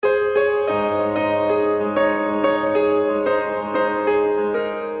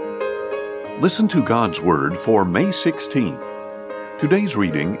Listen to God's Word for May 16th. Today's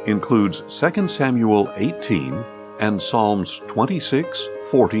reading includes 2 Samuel 18 and Psalms 26,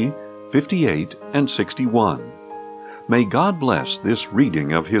 40, 58, and 61. May God bless this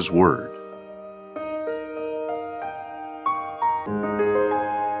reading of His Word.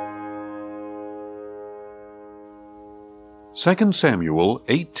 Second Samuel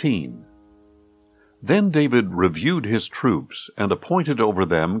 18. Then David reviewed his troops and appointed over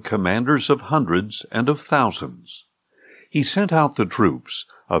them commanders of hundreds and of thousands. He sent out the troops,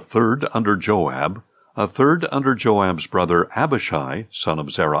 a third under Joab, a third under Joab's brother Abishai, son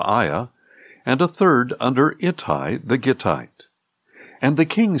of Zeruiah, and a third under Ittai the Gittite. And the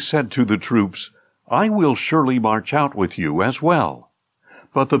king said to the troops, "I will surely march out with you as well."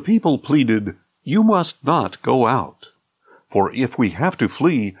 But the people pleaded, "You must not go out. For if we have to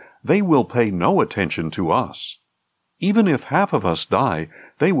flee, they will pay no attention to us. Even if half of us die,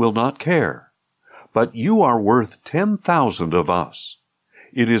 they will not care. But you are worth 10,000 of us.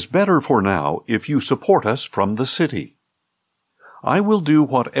 It is better for now if you support us from the city." "I will do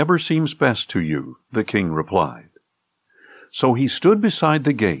whatever seems best to you," the king replied. So he stood beside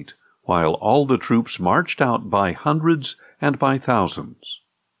the gate, while all the troops marched out by hundreds and by thousands.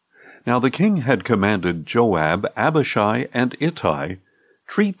 Now the king had commanded Joab, Abishai, and Ittai,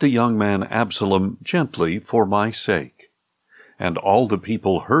 "Treat the young man Absalom gently for my sake." And all the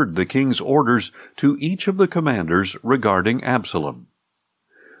people heard the king's orders to each of the commanders regarding Absalom.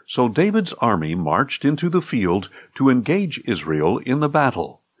 So David's army marched into the field to engage Israel in the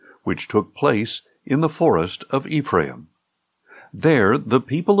battle, which took place in the forest of Ephraim. There the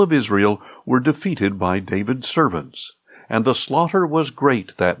people of Israel were defeated by David's servants, and the slaughter was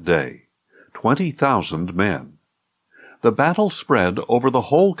great that day, 20,000 men. The battle spread over the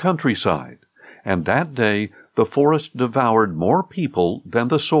whole countryside, and that day the forest devoured more people than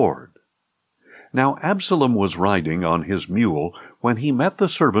the sword. Now Absalom was riding on his mule when he met the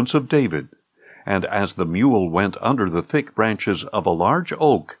servants of David, and as the mule went under the thick branches of a large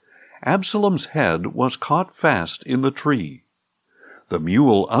oak, Absalom's head was caught fast in the tree. The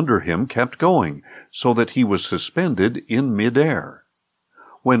mule under him kept going, so that he was suspended in mid-air.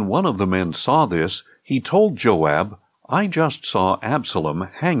 When one of the men saw this, he told Joab, "I just saw Absalom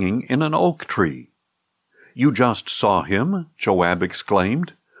hanging in an oak tree." "You just saw him?" Joab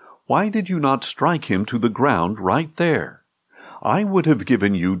exclaimed. "Why did you not strike him to the ground right there? I would have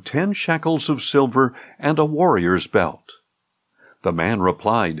given you 10 shekels of silver and a warrior's belt." The man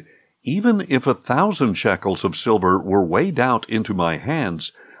replied, "Even if 1,000 shekels of silver were weighed out into my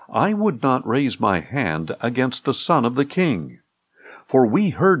hands, I would not raise my hand against the son of the king. For we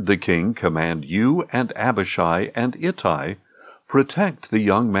heard the king command you and Abishai and Ittai, 'Protect the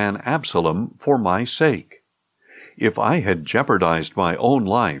young man Absalom for my sake.' If I had jeopardized my own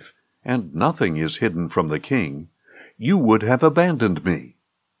life, and nothing is hidden from the king, you would have abandoned me."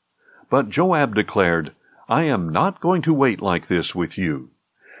 But Joab declared, "I am not going to wait like this with you."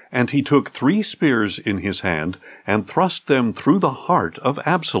 And he took 3 spears in his hand and thrust them through the heart of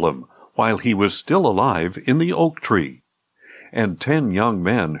Absalom, while he was still alive in the oak tree. And 10 young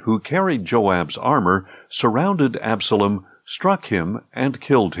men who carried Joab's armor surrounded Absalom, struck him, and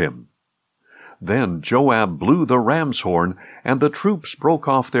killed him. Then Joab blew the ram's horn, and the troops broke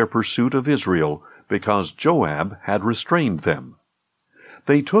off their pursuit of Israel, because Joab had restrained them.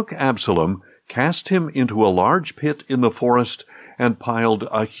 They took Absalom, cast him into a large pit in the forest, and piled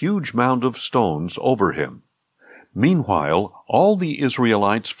a huge mound of stones over him. Meanwhile, all the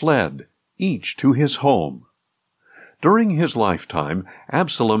Israelites fled, each to his home. During his lifetime,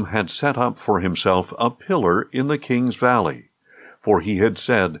 Absalom had set up for himself a pillar in the king's valley, for he had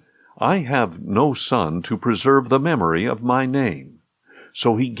said, "I have no son to preserve the memory of my name."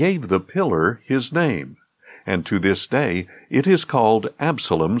 So he gave the pillar his name, and to this day it is called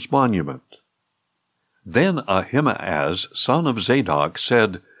Absalom's monument. Then Ahimaaz, son of Zadok,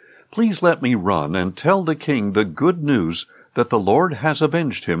 said, "Please let me run and tell the king the good news that the Lord has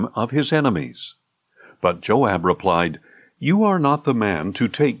avenged him of his enemies." But Joab replied, "You are not the man to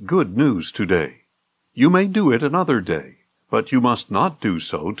take good news today. You may do it another day, but you must not do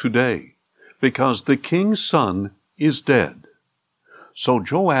so today, because the king's son is dead." So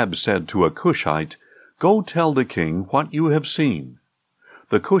Joab said to a Cushite, "Go tell the king what you have seen."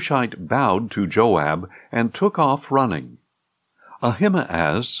 The Cushite bowed to Joab and took off running.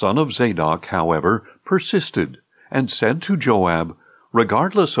 Ahimaaz, son of Zadok, however, persisted, and said to Joab,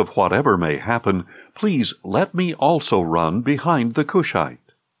 "Regardless of whatever may happen, please let me also run behind the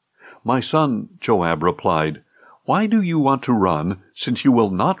Cushite." "My son," Joab replied, "why do you want to run, since you will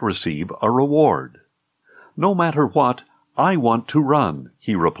not receive a reward?" "No matter what, I want to run,"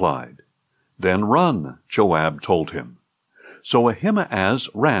 he replied. "Then run," Joab told him. So Ahimaaz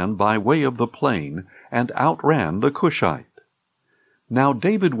ran by way of the plain, and outran the Cushite. Now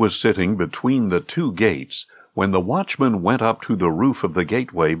David was sitting between the two gates, when the watchman went up to the roof of the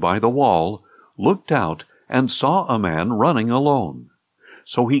gateway by the wall, looked out, and saw a man running alone.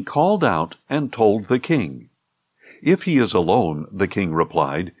 So he called out and told the king. "If he is alone," the king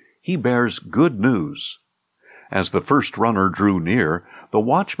replied, "he bears good news." As the first runner drew near, the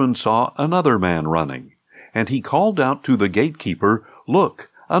watchman saw another man running, and he called out to the gatekeeper, "Look,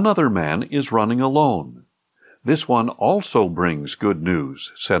 another man is running alone." "This one also brings good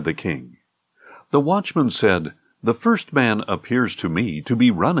news," said the king. The watchman said, "The first man appears to me to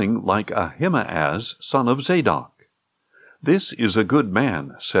be running like Ahimaaz, son of Zadok." "This is a good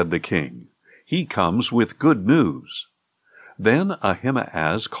man," said the king. "He comes with good news." Then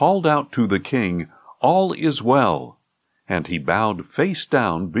Ahimaaz called out to the king, "All is well," and he bowed face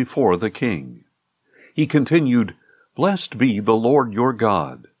down before the king. He continued, "Blessed be the Lord your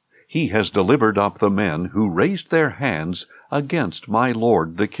God. He has delivered up the men who raised their hands against my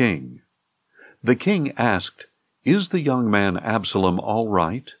lord the king." The king asked, "Is the young man Absalom all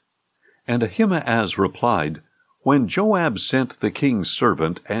right?" And Ahimaaz replied, "When Joab sent the king's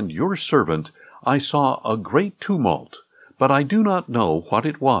servant and your servant, I saw a great tumult, but I do not know what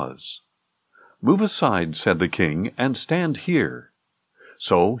it was." "Move aside," said the king, "and stand here."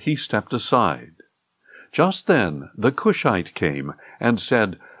 So he stepped aside. Just then the Cushite came and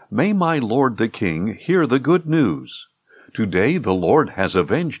said, "May my lord the king hear the good news. Today the Lord has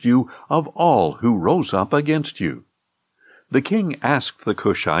avenged you of all who rose up against you." The king asked the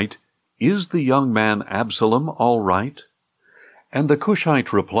Cushite, "Is the young man Absalom all right?" And the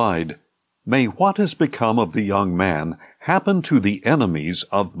Cushite replied, "May what has become of the young man happen to the enemies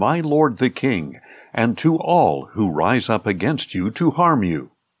of my lord the king, and to all who rise up against you to harm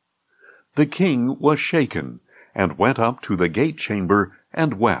you." The king was shaken, and went up to the gate chamber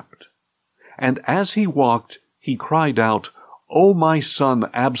and wept. And as he walked, he cried out, "O my son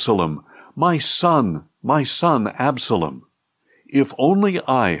Absalom, my son Absalom! If only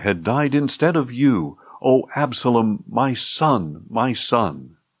I had died instead of you, O Absalom, my son, my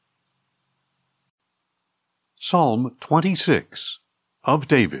son!" Psalm 26 of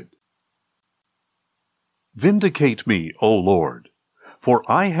David. Vindicate me, O Lord, for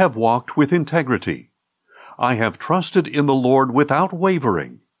I have walked with integrity. I have trusted in the Lord without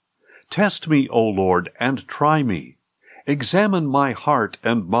wavering. Test me, O Lord, and try me. Examine my heart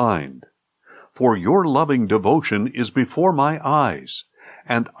and mind. For your loving devotion is before my eyes,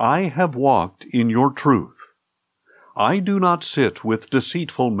 and I have walked in your truth. I do not sit with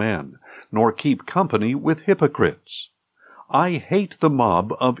deceitful men, nor keep company with hypocrites. I hate the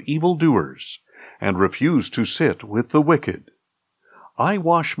mob of evildoers, and refuse to sit with the wicked. I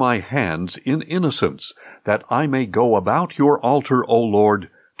wash my hands in innocence, that I may go about your altar, O Lord,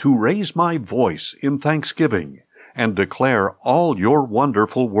 to raise my voice in thanksgiving, and declare all your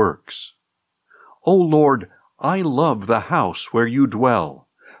wonderful works. O Lord, I love the house where you dwell,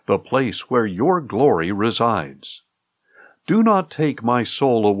 the place where your glory resides. Do not take my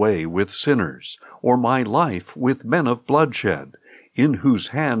soul away with sinners, or my life with men of bloodshed, in whose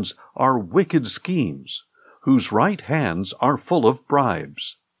hands are wicked schemes, whose right hands are full of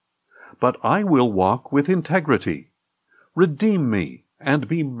bribes. But I will walk with integrity. Redeem me, and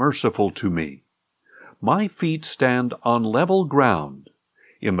be merciful to me. My feet stand on level ground.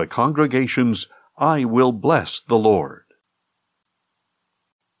 In the congregations I will bless the Lord.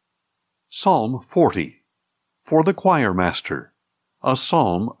 Psalm 40, for the choir master, a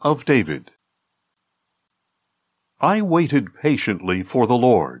psalm of David. I waited patiently for the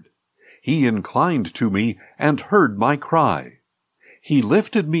Lord. He inclined to me and heard my cry. He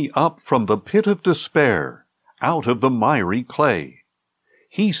lifted me up from the pit of despair, out of the miry clay.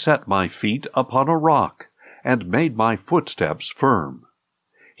 He set my feet upon a rock, and made my footsteps firm.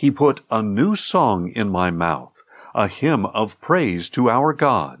 He put a new song in my mouth, a hymn of praise to our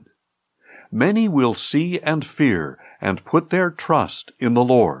God. Many will see and fear, and put their trust in the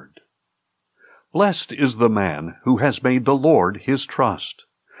Lord. Blessed is the man who has made the Lord his trust,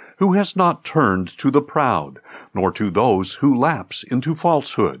 who has not turned to the proud, nor to those who lapse into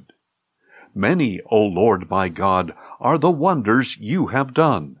falsehood. Many, O Lord my God, are the wonders you have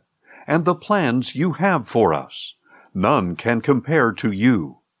done, and the plans you have for us. None can compare to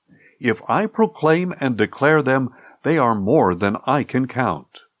you. If I proclaim and declare them, they are more than I can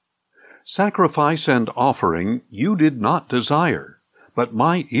count. Sacrifice and offering you did not desire, but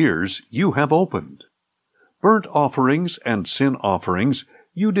my ears you have opened. Burnt offerings and sin offerings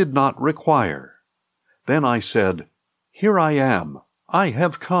you did not require. Then I said, Here I am, I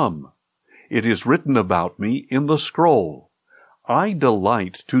have come. It is written about me in the scroll. I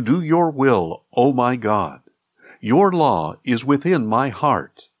delight to do your will, O my God. Your law is within my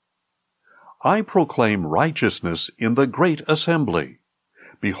heart. I proclaim righteousness in the great assembly.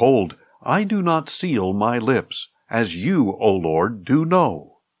 Behold, I do not seal my lips, as you, O Lord, do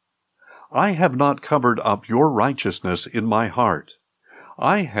know. I have not covered up your righteousness in my heart.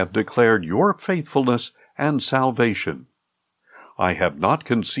 I have declared your faithfulness and salvation. I have not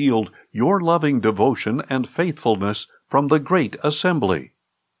concealed your loving devotion and faithfulness from the great assembly.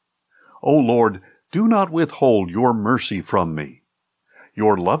 O Lord, do not withhold your mercy from me.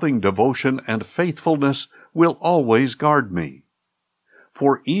 Your loving devotion and faithfulness will always guard me.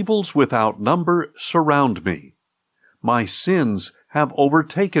 For evils without number surround me. My sins have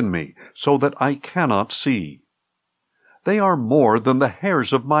overtaken me, so that I cannot see. They are more than the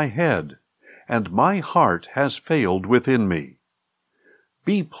hairs of my head, and my heart has failed within me.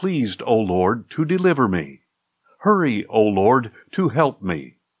 Be pleased, O Lord, to deliver me. Hurry, O Lord, to help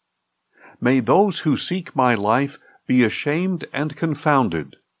me. May those who seek my life be ashamed and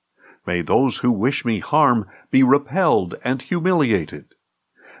confounded. May those who wish me harm be repelled and humiliated.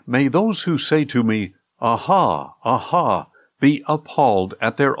 May those who say to me, Aha, aha, be appalled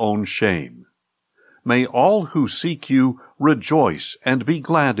at their own shame. May all who seek you rejoice and be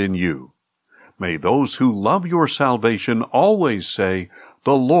glad in you. May those who love your salvation always say,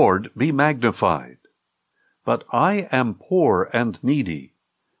 The Lord be magnified. But I am poor and needy.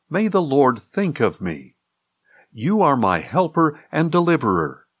 May the Lord think of me. You are my helper and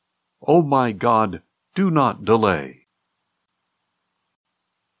deliverer. O my God, do not delay.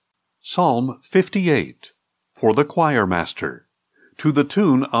 Psalm 58, for the choir master, to the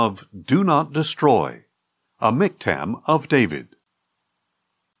tune of Do Not Destroy, a miktam of David.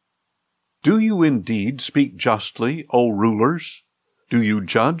 Do you indeed speak justly, O rulers? Do you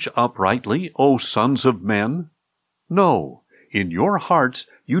judge uprightly, O sons of men? No, in your hearts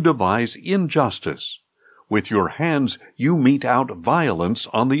you devise injustice. With your hands you mete out violence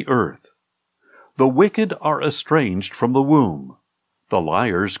on the earth. The wicked are estranged from the womb. The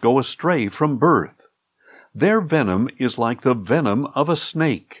liars go astray from birth. Their venom is like the venom of a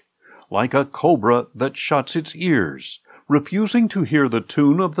snake, like a cobra that shuts its ears, refusing to hear the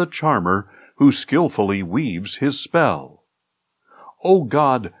tune of the charmer who skillfully weaves his spell. O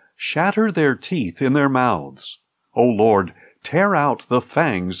God, shatter their teeth in their mouths. O Lord, tear out the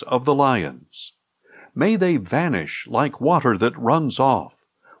fangs of the lions. May they vanish like water that runs off.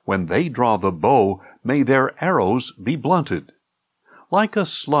 When they draw the bow, may their arrows be blunted. Like a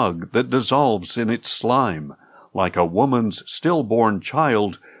slug that dissolves in its slime, like a woman's stillborn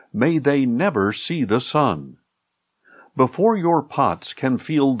child, may they never see the sun. Before your pots can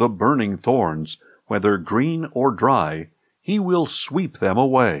feel the burning thorns, whether green or dry, he will sweep them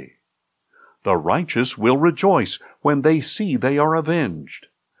away. The righteous will rejoice when they see they are avenged.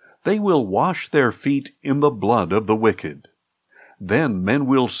 They will wash their feet in the blood of the wicked. Then men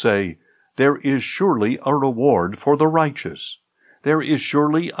will say, There is surely a reward for the righteous. There is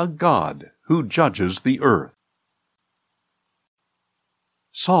surely a God who judges the earth.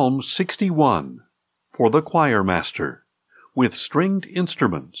 Psalm 61, for the choir master, with stringed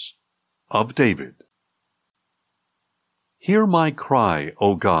instruments, of David. Hear my cry,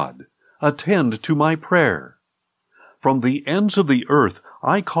 O God, attend to my prayer. From the ends of the earth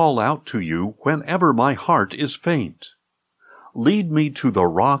I call out to you whenever my heart is faint. Lead me to the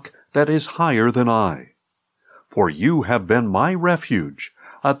rock that is higher than I. For you have been my refuge,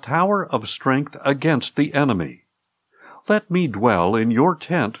 a tower of strength against the enemy. Let me dwell in your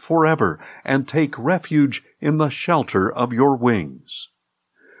tent forever, and take refuge in the shelter of your wings.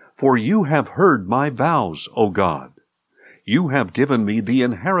 For you have heard my vows, O God. You have given me the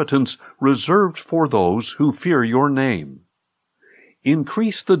inheritance reserved for those who fear your name.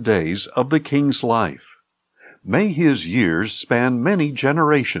 Increase the days of the king's life. May his years span many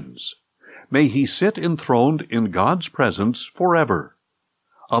generations. May he sit enthroned in God's presence forever.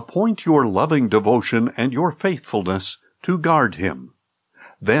 Appoint your loving devotion and your faithfulness to guard him.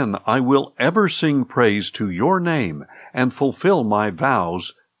 Then I will ever sing praise to your name and fulfill my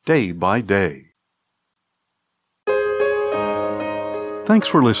vows day by day. Thanks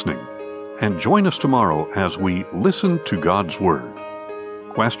for listening, and join us tomorrow as we listen to God's Word.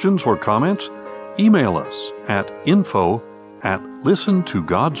 Questions or comments? Email us at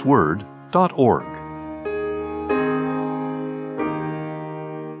info@listentogodsword.org.